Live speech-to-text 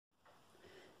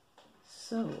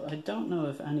So, I don't know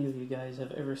if any of you guys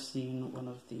have ever seen one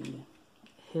of the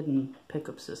hidden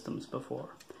pickup systems before,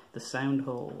 the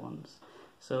Soundhole ones.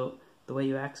 So, the way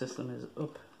you access them is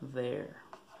up there.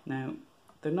 Now,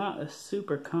 they're not a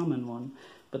super common one,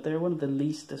 but they're one of the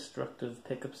least destructive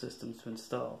pickup systems to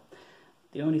install.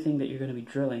 The only thing that you're going to be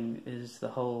drilling is the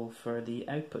hole for the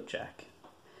output jack.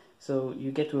 So,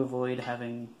 you get to avoid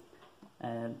having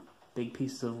big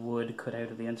pieces of wood cut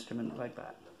out of the instrument like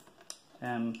that.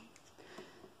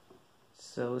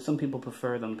 So some people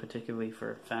prefer them, particularly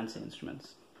for fancy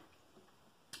instruments.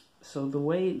 So the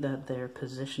way that they're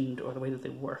positioned, or the way that they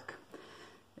work,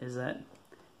 is that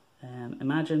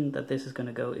imagine that this is going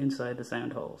to go inside the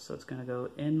sound hole. So it's going to go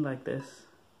in like this,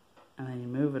 and then you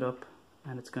move it up,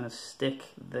 and it's going to stick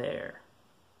there,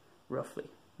 roughly,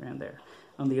 around there,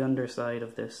 on the underside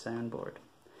of this soundboard.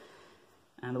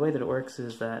 And the way that it works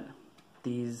is that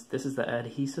this is the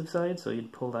adhesive side, so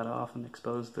you'd pull that off and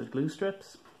expose the glue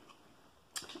strips,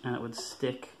 and it would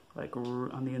stick like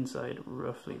on the inside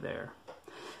roughly there.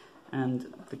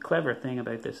 And the clever thing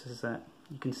about this is that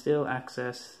you can still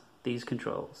access these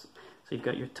controls. So you've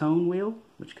got your tone wheel,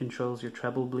 which controls your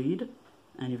treble bleed,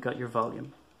 and you've got your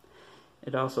volume.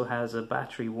 It also has a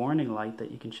battery warning light that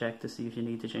you can check to see if you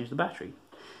need to change the battery,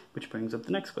 which brings up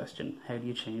the next question: how do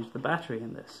you change the battery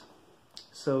in this?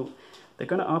 So they're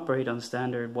going to operate on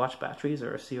standard watch batteries,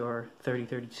 or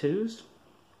CR3032s,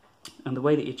 and the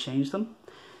way that you change them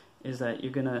is that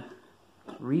you're going to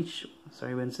reach,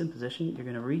 when it's in position, you're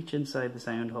going to reach inside the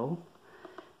sound hole,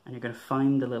 and you're going to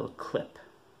find the little clip.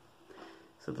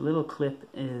 So the little clip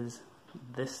is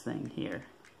this thing here.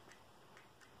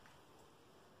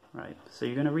 Right, so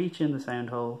you're going to reach in the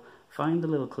sound hole, find the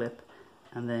little clip,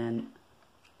 and then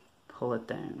pull it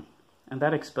down. And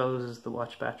that exposes the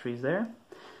watch batteries there.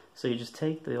 So you just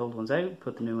take the old ones out,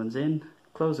 put the new ones in,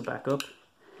 close it back up,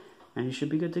 and you should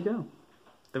be good to go.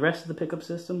 The rest of the pickup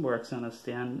system works on a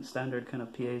standard kind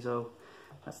of Piezo.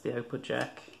 That's the output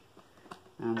jack.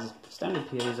 And standard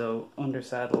Piezo under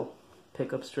saddle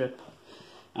pickup strip.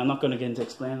 I'm not going to get into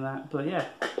explaining that, but yeah,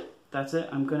 that's it.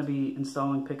 I'm going to be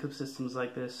installing pickup systems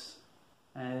like this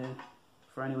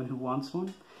for anyone who wants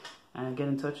one. And get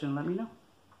in touch and let me know.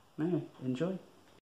 Anyway, enjoy.